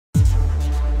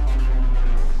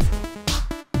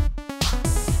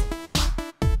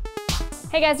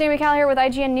Hey guys, Jamie Cal here with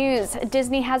IGN News.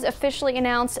 Disney has officially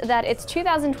announced that its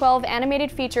 2012 animated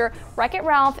feature Wreck-It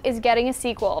Ralph is getting a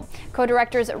sequel.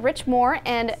 Co-directors Rich Moore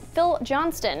and Phil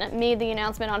Johnston made the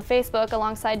announcement on Facebook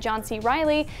alongside John C.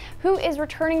 Reilly, who is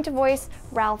returning to voice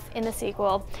Ralph in the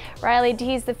sequel. Reilly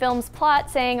teased the film's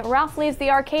plot, saying Ralph leaves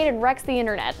the arcade and wrecks the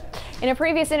internet. In a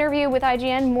previous interview with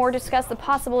IGN, Moore discussed the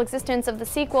possible existence of the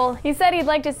sequel. He said he'd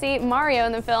like to see Mario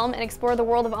in the film and explore the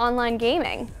world of online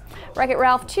gaming. Wreck-It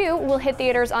Ralph 2 will hit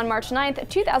theaters on March 9th,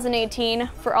 2018.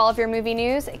 For all of your movie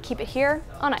news, keep it here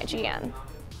on IGN.